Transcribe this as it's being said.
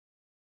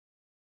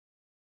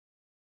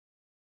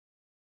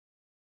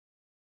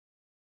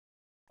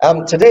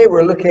Today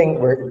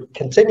we're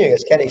continuing,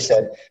 as Kenny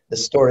said, the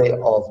story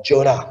of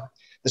Jonah.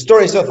 The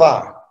story so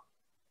far.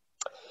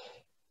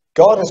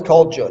 God has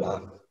called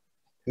Jonah,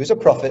 who's a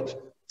prophet,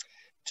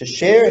 to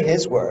share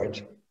his word,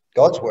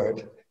 God's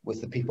word, with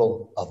the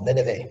people of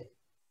Nineveh.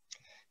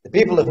 The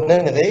people of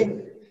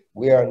Nineveh,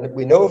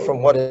 we know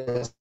from what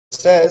it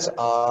says,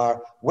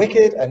 are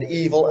wicked and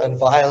evil and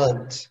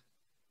violent.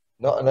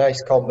 Not a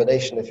nice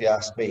combination, if you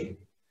ask me.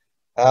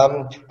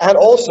 And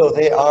also,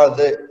 they are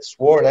the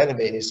sworn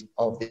enemies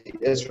of the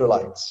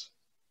Israelites.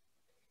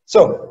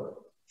 So,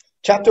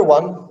 chapter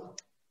 1,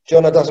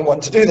 Jonah doesn't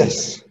want to do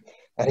this,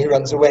 and he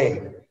runs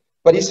away.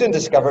 But he soon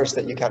discovers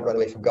that you can't run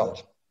away from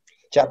God.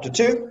 Chapter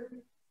 2,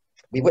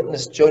 we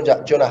witness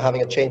Jonah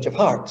having a change of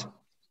heart.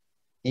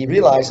 He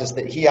realizes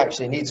that he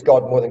actually needs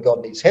God more than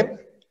God needs him,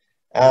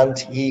 and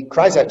he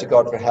cries out to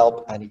God for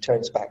help, and he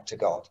turns back to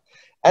God.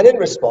 And in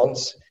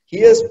response,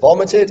 he is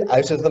vomited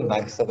out of the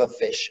mouth of a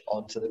fish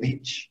onto the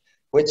beach,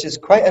 which is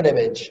quite an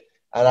image.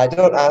 And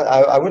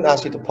I wouldn't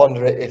ask you to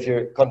ponder it if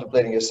you're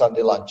contemplating your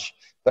Sunday lunch,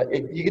 but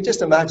you can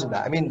just imagine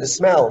that. I mean, the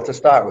smell to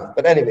start with.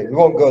 But anyway, we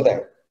won't go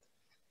there.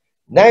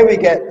 Now we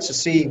get to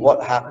see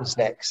what happens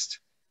next.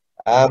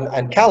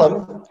 And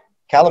Callum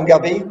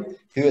Gubby,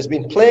 who has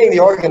been playing the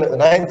organ at the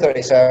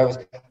 9:30 service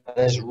and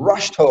has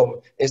rushed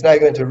home, is now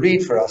going to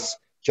read for us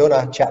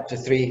Jonah chapter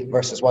 3,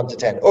 verses 1 to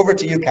 10. Over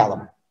to you,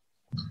 Callum.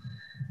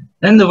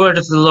 Then the word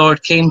of the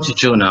Lord came to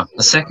Jonah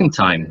a second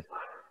time.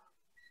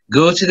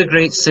 Go to the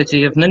great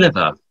city of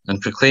Nineveh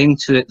and proclaim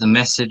to it the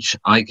message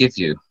I give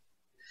you.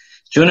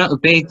 Jonah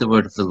obeyed the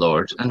word of the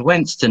Lord and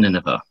went to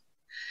Nineveh.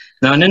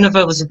 Now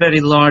Nineveh was a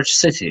very large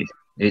city.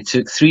 It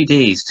took 3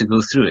 days to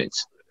go through it.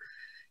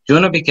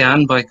 Jonah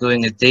began by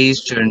going a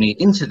day's journey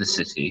into the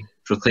city,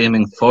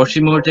 proclaiming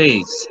 40 more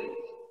days,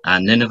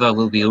 and Nineveh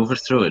will be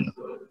overthrown.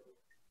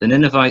 The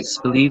Ninevites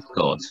believed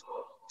God.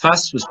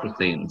 Fast was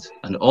proclaimed,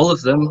 and all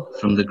of them,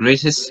 from the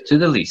greatest to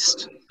the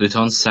least, put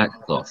on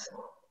sackcloth.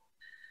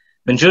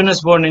 When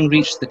Jonah's warning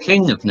reached the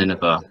king of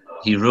Nineveh,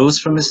 he rose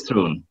from his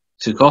throne,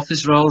 took off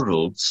his royal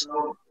robes,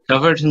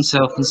 covered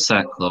himself in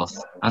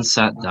sackcloth, and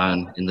sat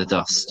down in the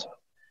dust.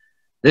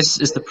 This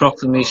is the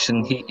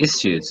proclamation he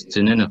issued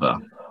to Nineveh.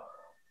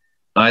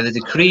 By the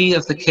decree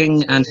of the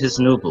king and his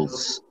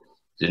nobles,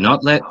 do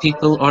not let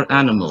people or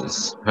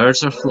animals,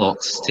 herds or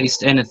flocks,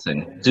 taste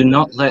anything. Do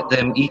not let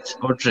them eat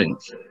or drink.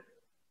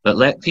 But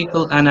let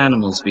people and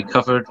animals be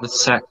covered with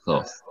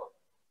sackcloth.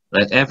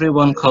 Let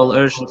everyone call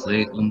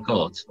urgently on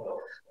God.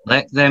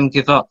 Let them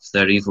give up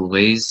their evil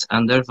ways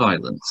and their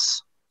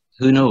violence.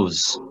 Who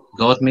knows,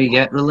 God may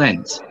yet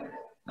relent,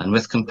 and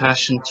with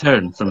compassion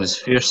turn from his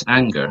fierce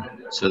anger,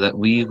 so that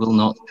we will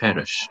not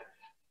perish.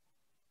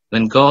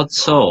 When God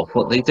saw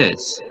what they did,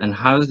 and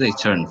how they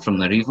turned from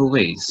their evil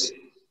ways,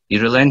 he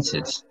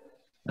relented,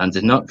 and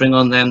did not bring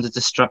on them the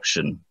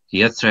destruction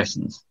he had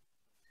threatened.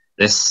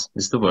 This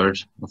is the word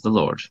of the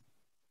Lord.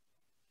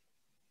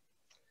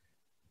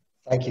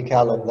 Thank you,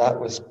 Callum. That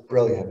was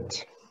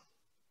brilliant.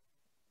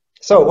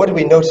 So, what do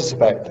we notice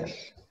about this?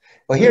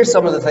 Well, here's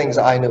some of the things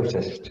I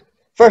noticed.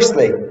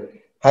 Firstly,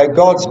 how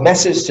God's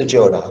message to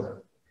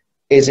Jonah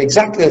is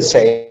exactly the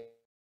same.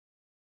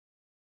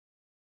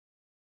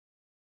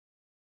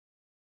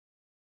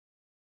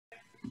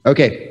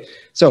 Okay,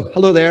 so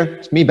hello there,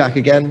 it's me back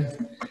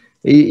again.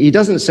 He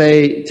doesn't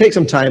say, take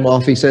some time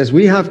off. He says,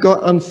 we have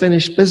got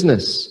unfinished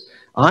business.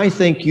 I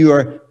think you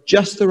are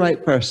just the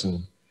right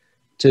person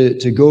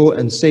to go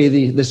and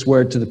say this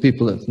word to the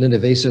people of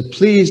Nineveh, so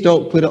please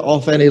don't put it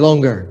off any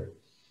longer.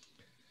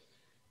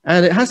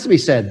 And it has to be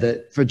said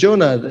that for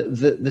Jonah,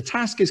 the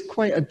task is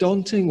quite a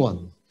daunting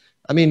one.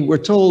 I mean, we're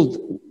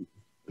told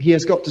he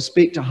has got to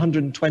speak to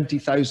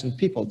 120,000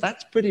 people.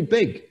 That's pretty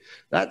big.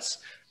 That's,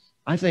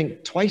 I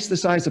think, twice the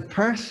size of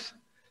Perth.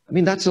 I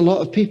mean, that's a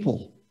lot of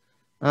people.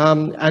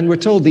 And we're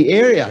told the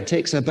area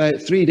takes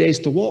about 3 days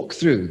to walk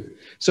through.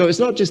 So it's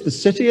not just the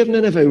city of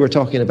Nineveh we're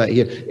talking about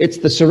here. It's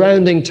the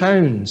surrounding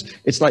towns.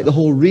 It's like the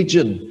whole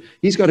region.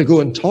 He's got to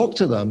go and talk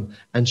to them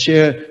and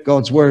share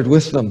God's word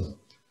with them.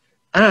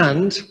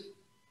 And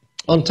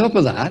on top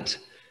of that,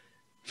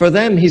 for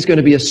them, he's going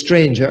to be a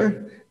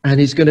stranger, and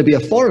he's going to be a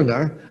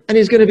foreigner, and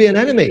he's going to be an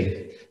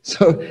enemy.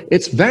 So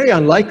it's very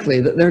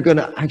unlikely that they're going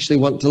to actually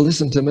want to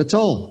listen to him at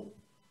all.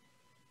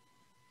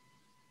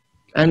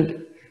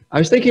 And I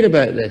was thinking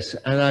about this,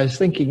 and I was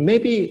thinking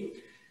maybe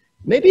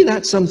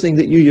that's something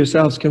that you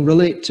yourselves can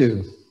relate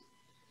to.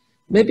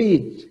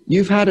 Maybe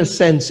you've had a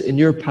sense in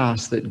your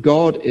past that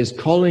God is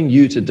calling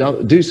you to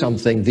do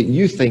something that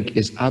you think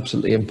is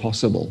absolutely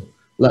impossible.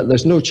 Like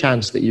there's no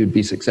chance that you'd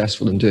be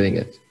successful in doing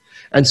it.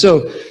 And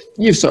so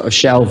you've sort of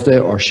shelved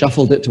it or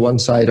shuffled it to one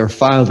side or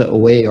filed it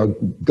away or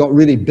got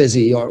really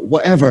busy or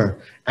whatever,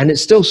 and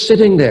it's still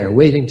sitting there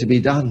waiting to be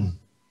done.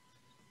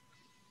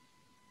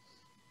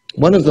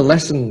 One of the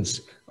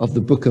lessons of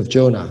the book of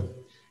Jonah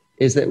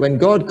is that when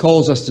God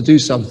calls us to do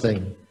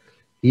something,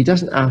 he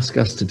doesn't ask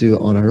us to do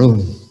it on our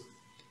own.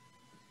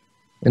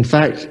 In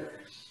fact,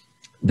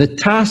 the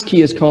task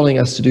he is calling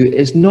us to do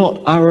is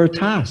not our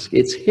task,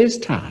 it's his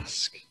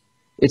task.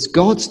 It's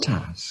God's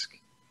task.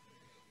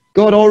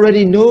 God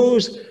already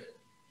knows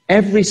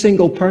every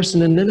single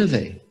person in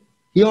Nineveh.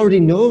 He already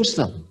knows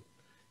them.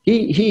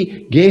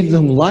 He gave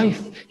them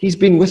life. He's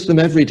been with them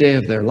every day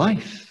of their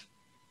life.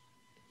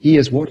 He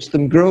has watched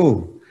them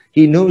grow.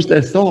 He knows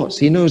their thoughts.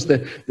 He knows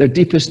their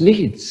deepest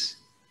needs.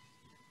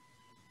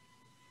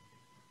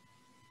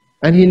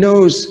 And he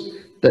knows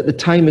that the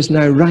time is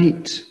now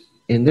right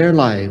in their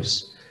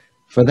lives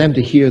for them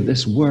to hear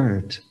this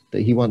word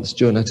that he wants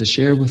Jonah to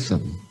share with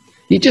them.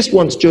 He just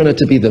wants Jonah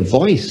to be the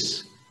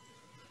voice.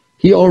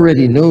 He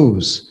already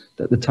knows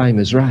that the time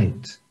is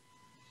right.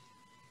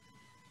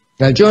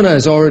 Now, Jonah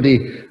has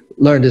already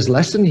learned his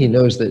lesson. He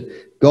knows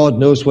that God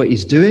knows what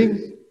he's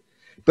doing.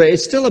 But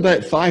it's still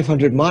about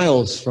 500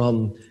 miles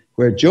from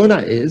where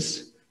Jonah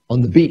is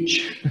on the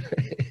beach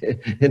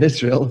in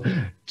Israel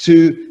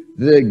to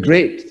the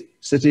great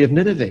city of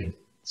Nineveh.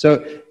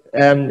 So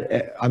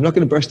I'm not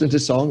going to burst into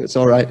song, it's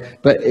all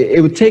right. But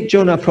it would take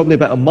Jonah probably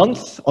about a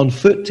month on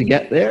foot to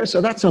get there.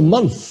 So that's a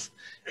month.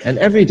 And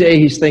every day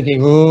he's thinking,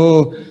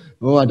 oh,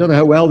 I don't know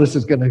how well this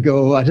is going to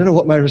go. I don't know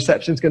what my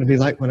reception is going to be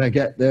like when I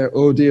get there.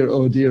 Oh dear,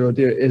 oh dear, oh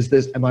dear.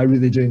 Am I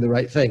really doing the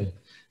right thing?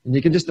 And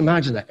you can just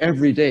imagine that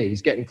every day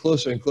he's getting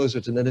closer and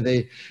closer to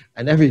Nineveh,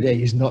 and every day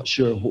he's not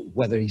sure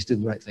whether he's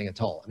doing the right thing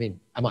at all. I mean,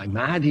 am I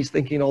mad? He's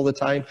thinking all the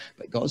time,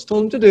 but God's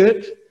told him to do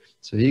it.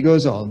 So he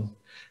goes on.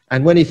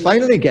 And when he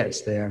finally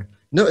gets there,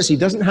 notice he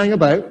doesn't hang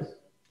about.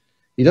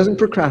 He doesn't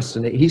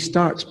procrastinate. He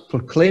starts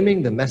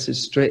proclaiming the message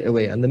straight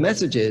away. And the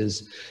message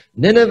is,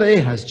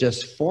 Nineveh has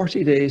just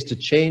 40 days to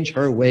change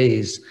her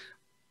ways.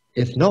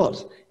 If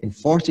not, in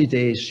 40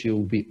 days she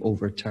will be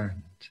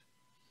overturned.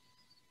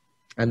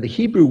 And the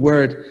Hebrew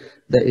word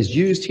that is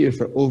used here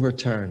for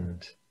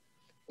overturned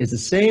is the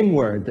same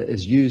word that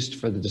is used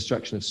for the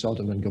destruction of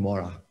Sodom and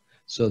Gomorrah.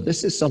 So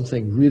this is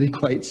something really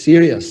quite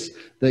serious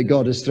that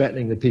God is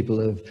threatening the people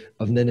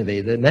of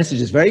Nineveh. The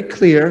message is very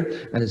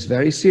clear and it's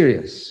very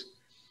serious.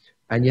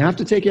 And you have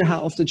to take your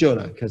hat off to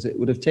Jonah, because it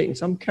would have taken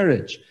some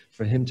courage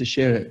for him to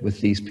share it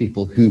with these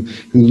people who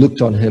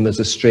looked on him as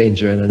a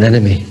stranger and an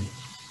enemy.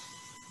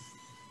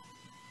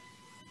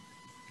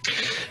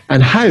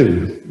 And how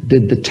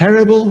did the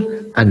terrible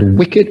and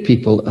wicked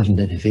people of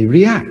Nineveh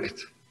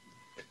react?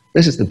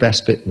 This is the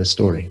best bit in the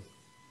story.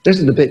 This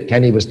is the bit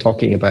Kenny was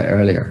talking about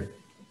earlier.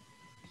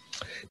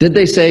 Did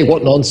they say,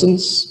 what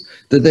nonsense?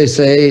 Did they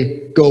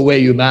say, go away,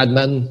 you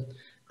madman?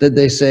 Did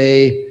they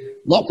say,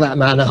 lock that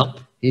man up?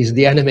 He's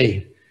the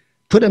enemy.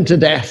 Put him to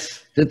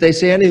death. Did they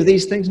say any of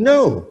these things?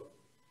 No.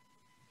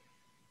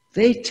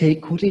 They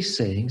take what he's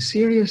saying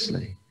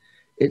seriously.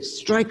 It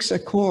strikes a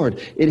chord.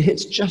 It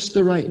hits just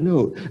the right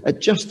note at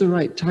just the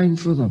right time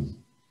for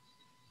them.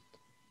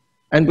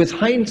 And with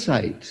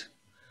hindsight,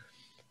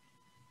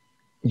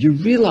 you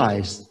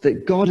realize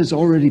that God has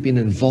already been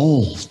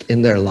involved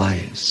in their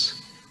lives,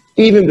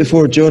 even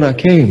before Jonah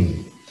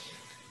came.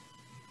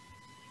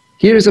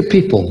 Here's a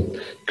people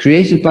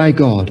created by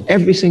God,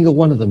 every single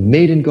one of them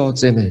made in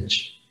God's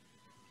image,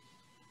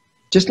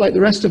 just like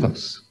the rest of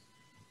us.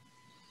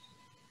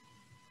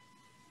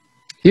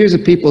 Here's a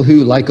people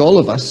who, like all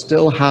of us,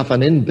 still have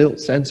an inbuilt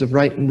sense of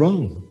right and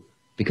wrong,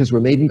 because we're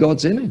made in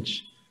God's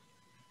image.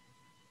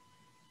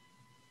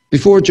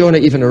 Before Jonah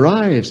even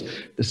arrives,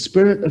 the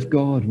Spirit of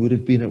God would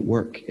have been at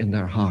work in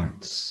their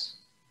hearts,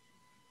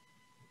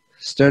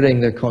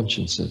 stirring their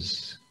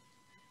consciences,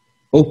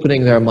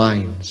 opening their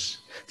minds.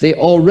 They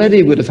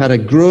already would have had a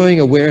growing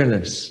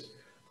awareness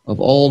of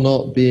all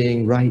not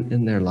being right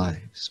in their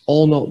lives,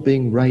 all not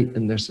being right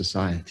in their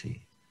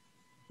society.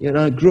 You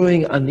know, a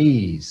growing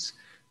unease.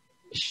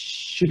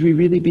 Should we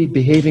really be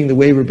behaving the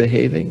way we're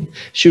behaving?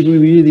 Should we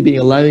really be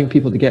allowing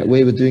people to get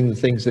away with doing the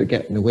things they're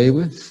getting away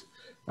with?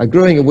 A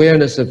growing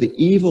awareness of the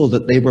evil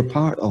that they were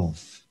part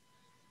of.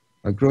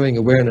 A growing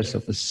awareness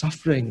of the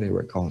suffering they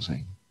were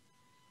causing.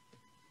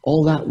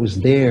 All that was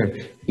there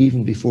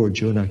even before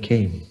Jonah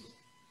came.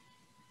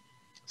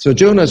 So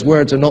Jonah's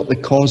words are not the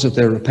cause of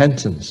their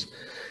repentance,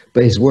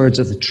 but his words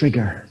are the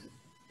trigger.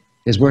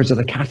 His words are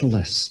the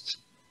catalyst.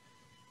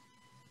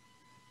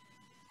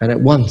 And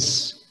at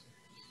once,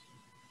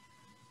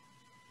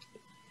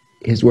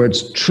 his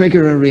words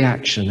trigger a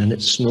reaction, and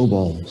it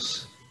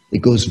snowballs.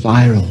 It goes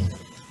viral.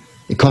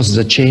 It causes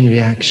a chain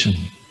reaction.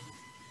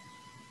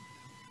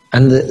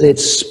 And it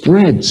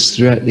spreads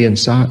throughout the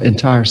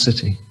entire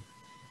city.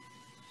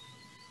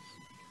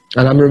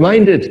 And I'm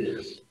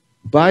reminded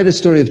by the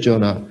story of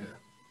Jonah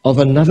of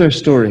another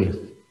story,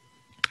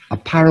 a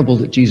parable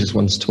that Jesus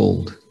once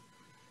told.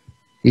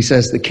 He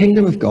says, the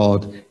kingdom of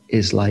God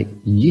is like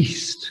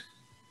yeast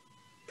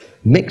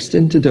mixed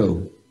into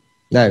dough.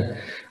 Now,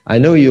 I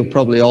know you'll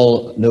probably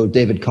all know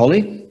David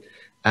Colley.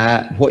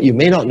 What you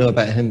may not know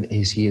about him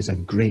is he is a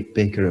great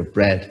baker of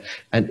bread.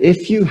 And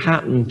if you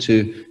happen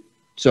to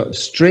sort of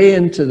stray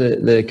into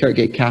the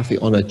Kirkgate Cafe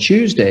on a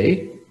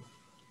Tuesday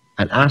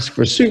and ask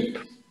for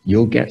soup,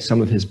 you'll get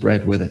some of his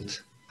bread with it.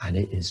 And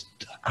it is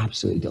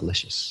absolutely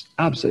delicious,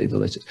 absolutely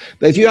delicious.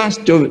 But if you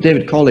ask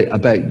David Colley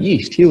about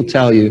yeast, he'll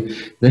tell you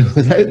that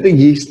without the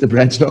yeast, the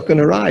bread's not going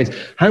to rise.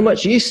 How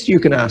much yeast, you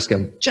can ask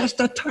him?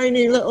 Just a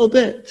tiny little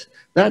bit.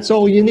 That's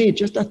all you need,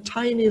 just a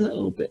tiny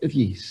little bit of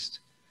yeast.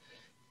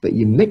 But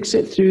you mix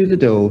it through the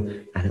dough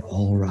and it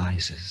all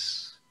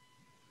rises.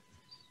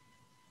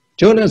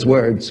 Jonah's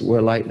words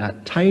were like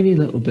that tiny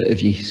little bit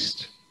of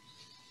yeast.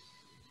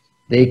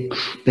 They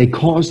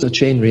caused a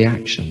chain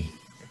reaction.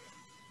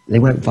 They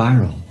went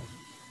viral.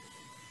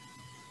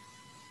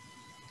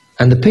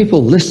 And the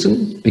people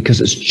listen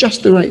because it's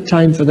just the right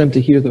time for them to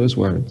hear those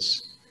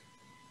words.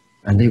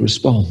 And they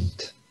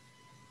respond.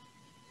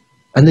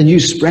 And the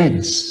news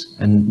spreads,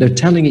 and they're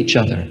telling each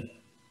other.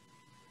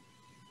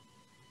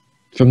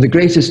 From the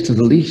greatest to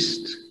the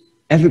least,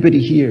 everybody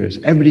hears,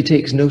 everybody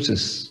takes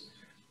notice.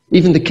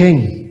 Even the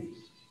king.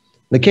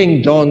 The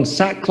king dons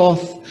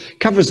sackcloth,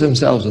 covers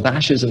themselves with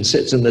ashes, and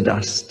sits in the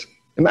dust.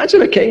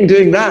 Imagine a king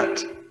doing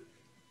that.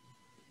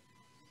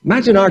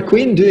 Imagine our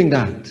queen doing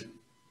that.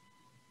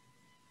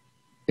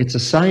 It's a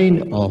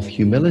sign of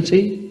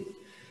humility.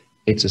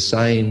 It's a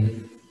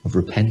sign of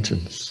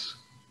repentance.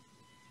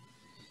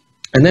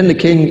 And then the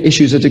king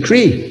issues a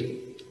decree.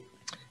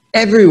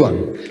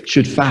 Everyone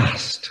should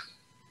fast.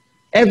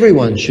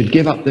 Everyone should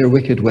give up their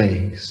wicked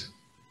ways.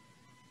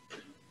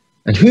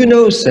 And who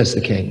knows, says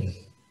the king,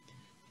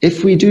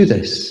 if we do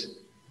this,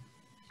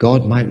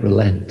 God might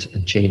relent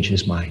and change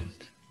his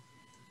mind.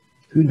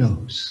 Who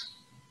knows?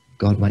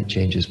 God might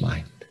change his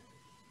mind.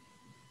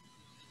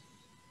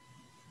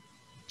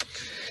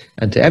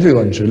 And to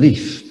everyone's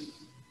relief,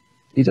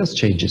 he does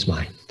change his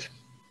mind.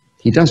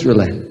 He does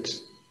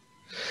relent.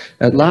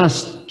 At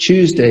last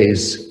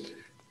Tuesday's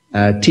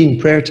team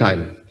prayer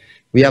time,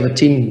 we have a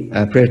team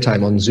prayer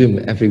time on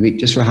Zoom every week,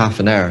 just for half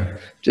an hour,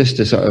 just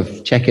to sort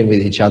of check in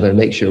with each other,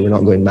 make sure we're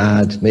not going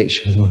mad, make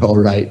sure we're all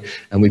right,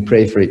 and we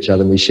pray for each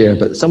other and we share.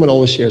 But someone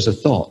always shares a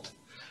thought.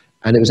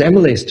 And it was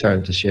Emily's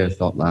turn to share a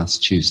thought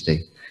last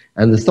Tuesday.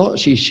 And the thought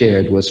she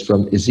shared was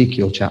from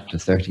Ezekiel chapter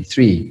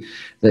 33,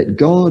 that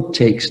God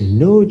takes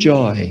no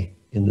joy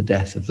in the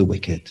death of the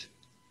wicked.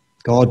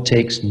 God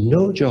takes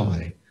no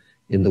joy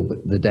in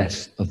the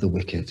death of the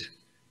wicked.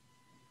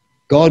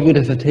 God would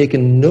have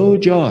taken no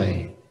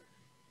joy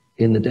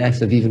in the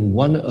death of even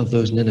one of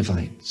those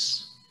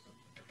Ninevites.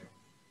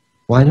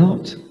 Why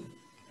not?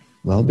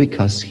 Well,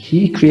 because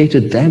he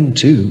created them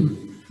too.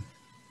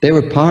 They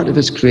were part of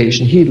his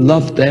creation. He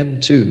loved them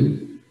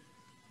too.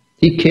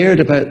 He cared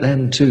about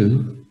them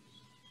too,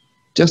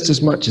 just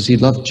as much as he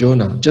loved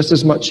Jonah, just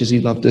as much as he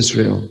loved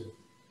Israel.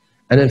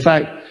 And in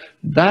fact,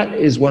 that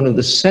is one of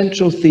the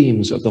central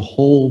themes of the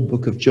whole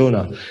book of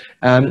Jonah.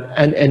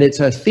 And it's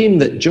a theme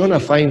that Jonah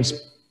finds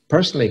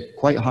personally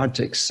quite hard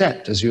to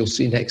accept, as you'll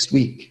see next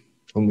week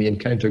when we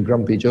encounter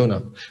grumpy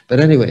Jonah.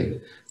 But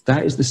anyway,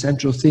 that is the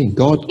central theme.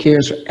 God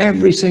cares for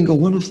every single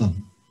one of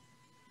them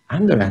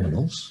and their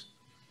animals.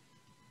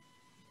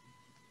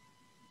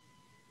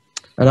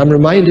 And I'm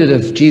reminded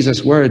of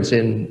Jesus' words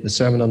in the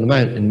Sermon on the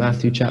Mount in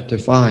Matthew chapter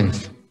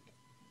 5.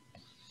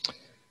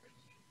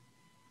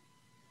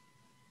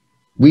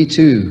 We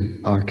too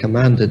are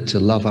commanded to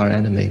love our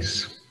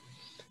enemies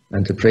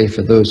and to pray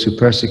for those who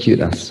persecute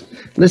us.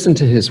 Listen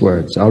to his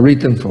words. I'll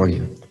read them for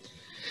you.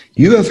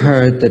 You have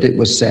heard that it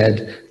was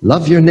said,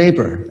 love your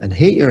neighbor and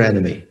hate your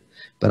enemy.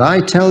 But I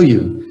tell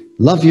you,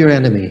 love your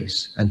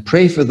enemies and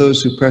pray for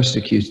those who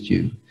persecute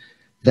you,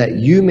 that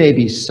you may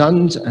be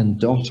sons and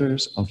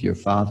daughters of your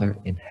Father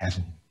in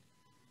heaven.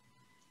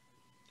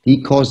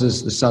 He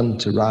causes the sun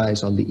to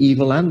rise on the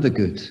evil and the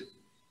good,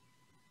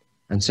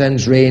 and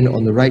sends rain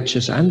on the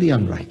righteous and the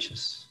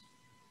unrighteous,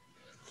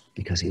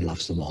 because he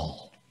loves them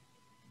all.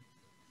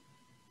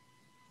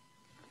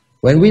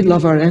 When we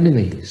love our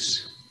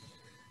enemies,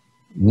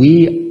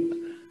 we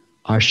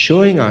are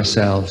showing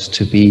ourselves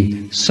to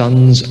be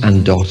sons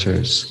and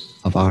daughters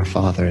of our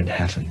Father in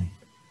heaven.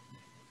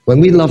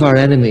 When we love our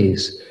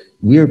enemies,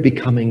 we're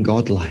becoming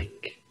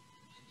godlike.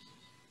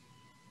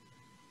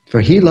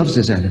 For he loves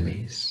his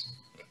enemies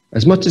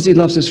as much as he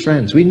loves his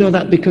friends. We know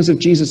that because of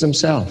Jesus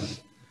himself.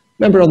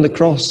 Remember on the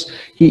cross,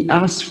 he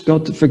asked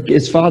God to forgive,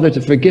 his Father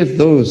to forgive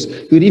those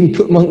who'd even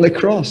put him on the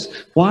cross.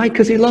 Why?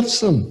 Because he loves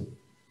them.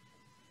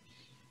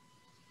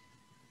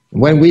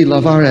 When we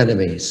love our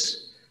enemies,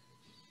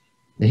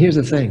 and here's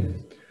the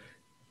thing,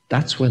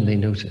 that's when they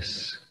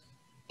notice.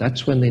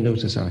 That's when they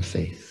notice our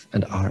faith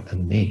and are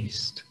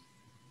amazed.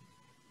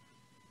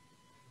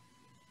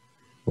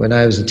 When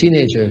I was a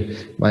teenager,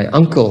 my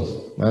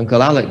uncle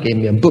Alec gave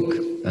me a book,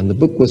 and the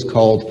book was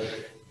called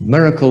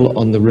Miracle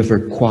on the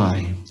River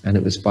Kwai, and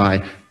it was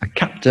by a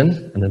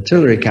captain, an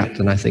artillery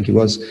captain, I think he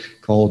was,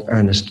 called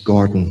Ernest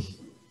Gordon.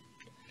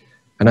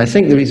 And I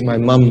think the reason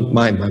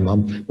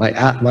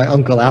my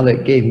uncle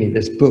Alec gave me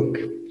this book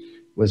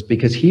was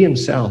because he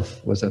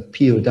himself was a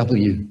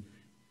POW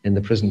in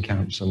the prison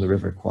camps on the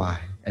River Kwai.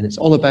 And it's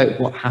all about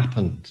what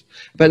happened,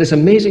 about this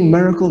amazing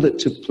miracle that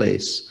took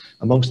place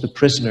amongst the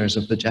prisoners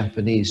of the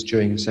Japanese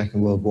during the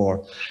Second World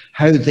War,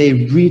 how they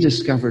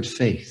rediscovered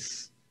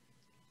faith,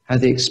 how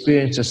they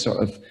experienced a sort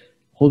of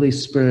Holy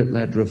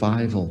Spirit-led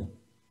revival.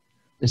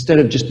 Instead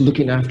of just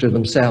looking after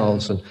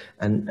themselves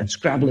and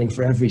scrabbling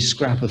for every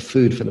scrap of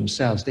food for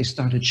themselves, they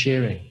started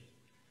sharing,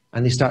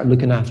 and they started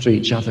looking after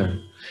each other.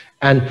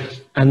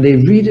 And they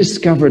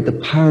rediscovered the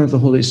power of the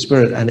Holy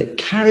Spirit, and it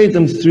carried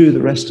them through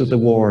the rest of the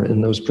war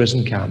in those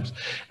prison camps.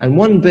 And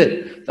one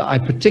bit that I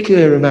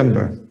particularly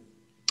remember,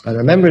 I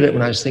remembered it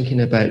when I was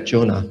thinking about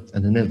Jonah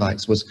and the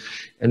Ninevites, was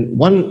in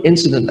one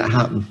incident that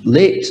happened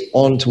late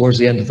on towards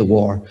the end of the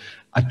war.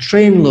 A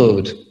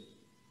trainload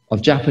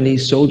of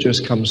Japanese soldiers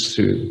comes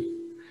through,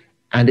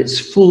 and it's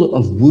full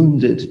of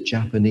wounded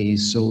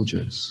Japanese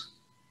soldiers.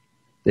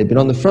 They've been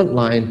on the front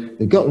line,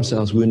 they've got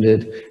themselves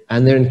wounded,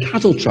 and they're in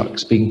cattle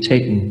trucks being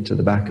taken to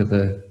the back of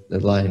the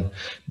line.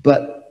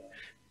 But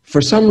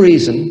for some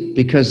reason,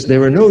 because they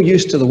were no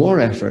use to the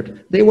war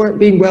effort, they weren't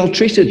being well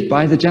treated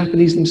by the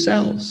Japanese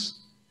themselves.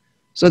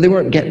 So they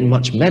weren't getting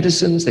much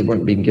medicines, they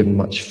weren't being given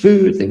much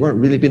food, they weren't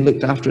really being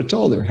looked after at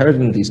all. They were herded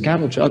in these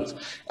cattle trucks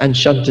and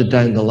shunted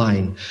down the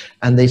line.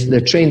 And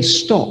their train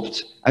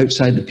stopped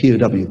outside the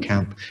POW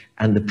camp,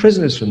 and the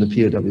prisoners from the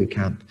POW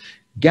camp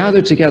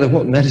gathered together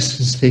what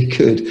medicines they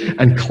could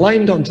and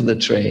climbed onto the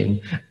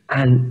train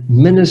and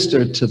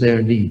ministered to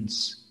their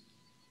needs.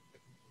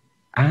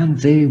 And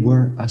they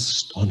were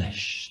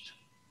astonished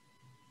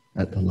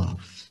at the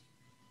love,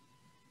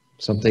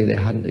 something they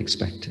hadn't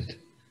expected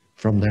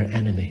from their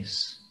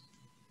enemies.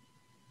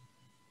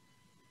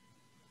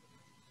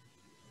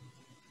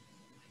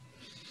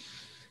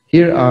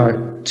 Here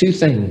are two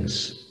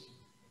things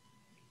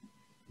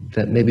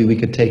that maybe we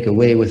could take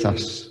away with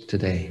us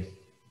today.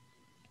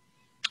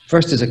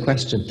 First is a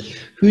question.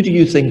 Who do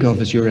you think of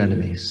as your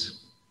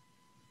enemies?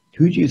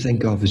 Who do you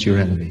think of as your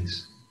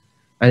enemies?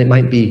 And it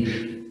might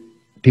be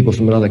people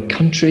from another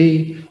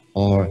country,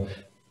 or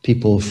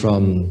people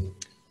from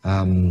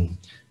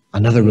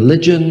another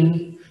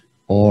religion,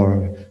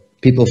 or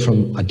people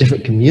from a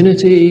different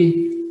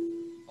community,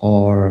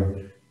 or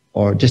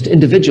just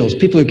individuals.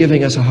 People are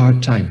giving us a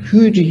hard time.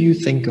 Who do you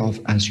think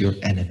of as your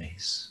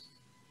enemies?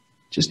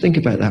 Just think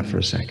about that for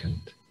a second.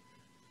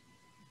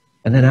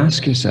 And then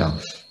ask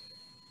yourself,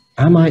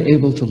 am I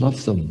able to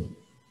love them?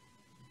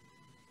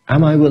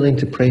 Am I willing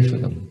to pray for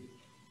them?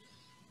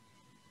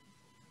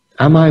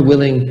 Am I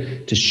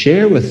willing to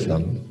share with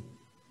them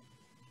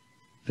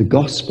the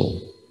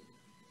gospel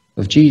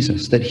of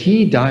Jesus, that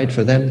he died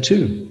for them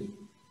too?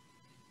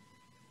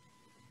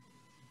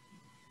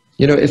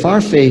 You know, if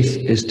our faith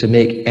is to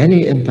make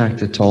any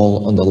impact at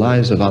all on the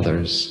lives of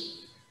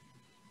others,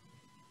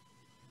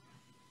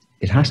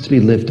 it has to be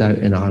lived out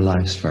in our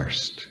lives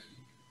first.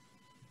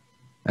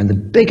 And the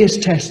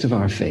biggest test of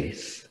our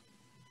faith,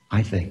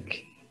 I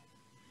think,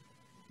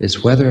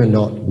 is whether or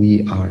not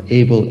we are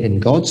able, in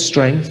God's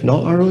strength,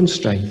 not our own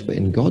strength, but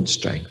in God's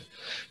strength,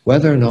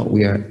 whether or not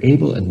we are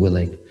able and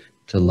willing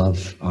to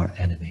love our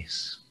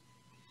enemies.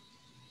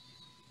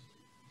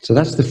 So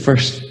that's the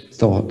first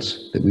thought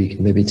that we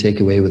can maybe take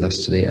away with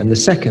us today. And the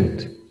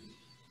second,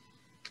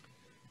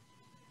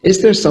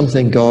 is there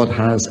something God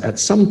has at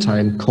some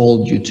time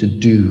called you to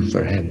do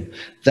for him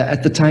that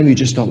at the time you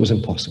just thought was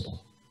impossible?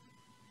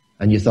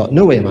 And you thought,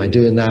 no way am I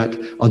doing that.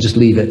 I'll just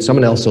leave it.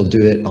 Someone else will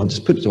do it. I'll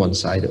just put it to one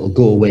side. It'll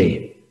go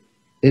away.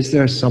 Is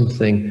there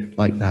something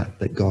like that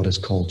that God has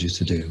called you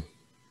to do?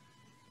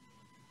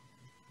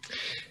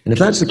 And if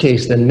that's the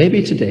case, then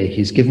maybe today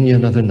he's given you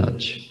another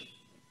nudge.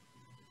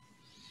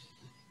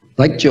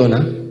 Like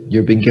Jonah,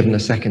 you're being given a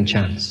second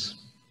chance.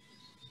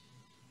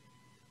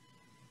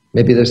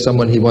 Maybe there's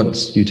someone he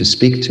wants you to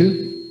speak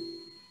to.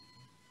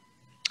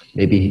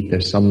 Maybe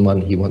there's someone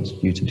he wants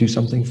you to do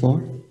something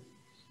for.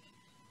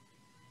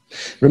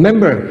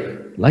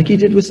 Remember, like he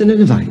did with the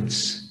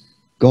Ninevites,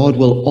 God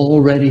will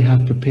already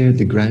have prepared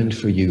the ground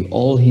for you.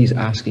 All he's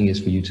asking is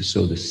for you to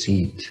sow the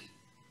seed.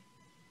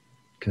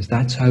 Because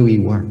that's how he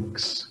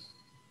works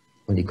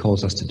when he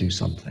calls us to do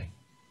something.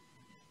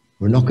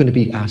 We're not going to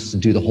be asked to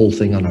do the whole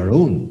thing on our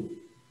own.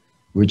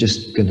 We're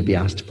just going to be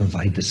asked to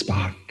provide the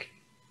spark.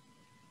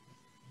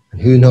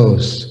 And who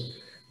knows,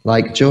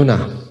 like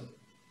Jonah,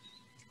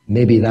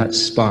 maybe that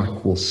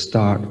spark will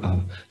start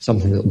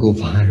something that will go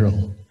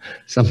viral.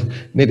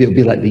 Maybe it'll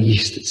be like the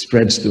yeast that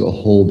spreads through a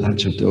whole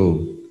batch of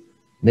dough.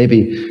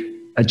 Maybe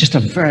just a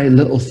very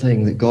little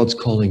thing that God's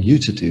calling you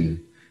to do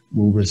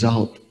will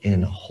result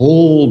in a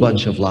whole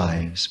bunch of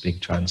lives being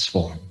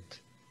transformed.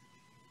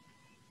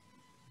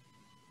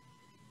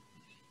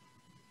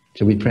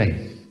 Shall we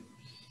pray?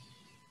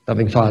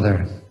 Loving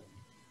Father,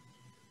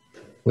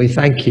 we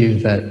thank you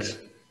that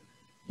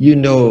you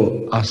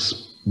know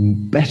us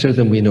better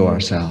than we know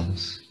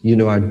ourselves. You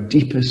know our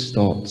deepest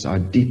thoughts, our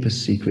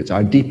deepest secrets,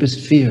 our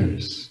deepest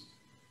fears.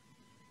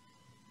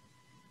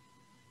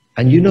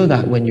 And you know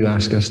that when you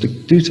ask us to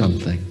do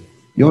something.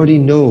 You already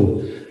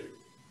know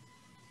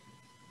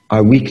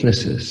our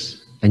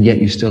weaknesses, and yet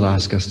you still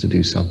ask us to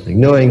do something,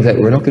 knowing that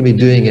we're not going to be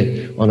doing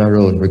it on our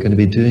own. We're going to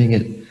be doing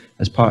it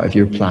as part of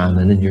your plan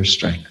and in your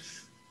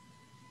strength.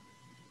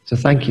 So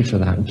thank you for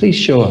that. And please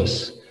show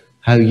us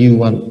how you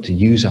want to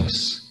use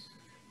us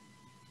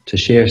to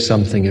share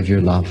something of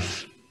your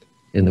love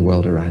in the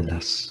world around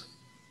us.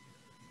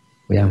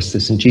 We ask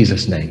this in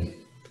Jesus' name.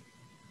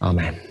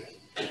 Amen.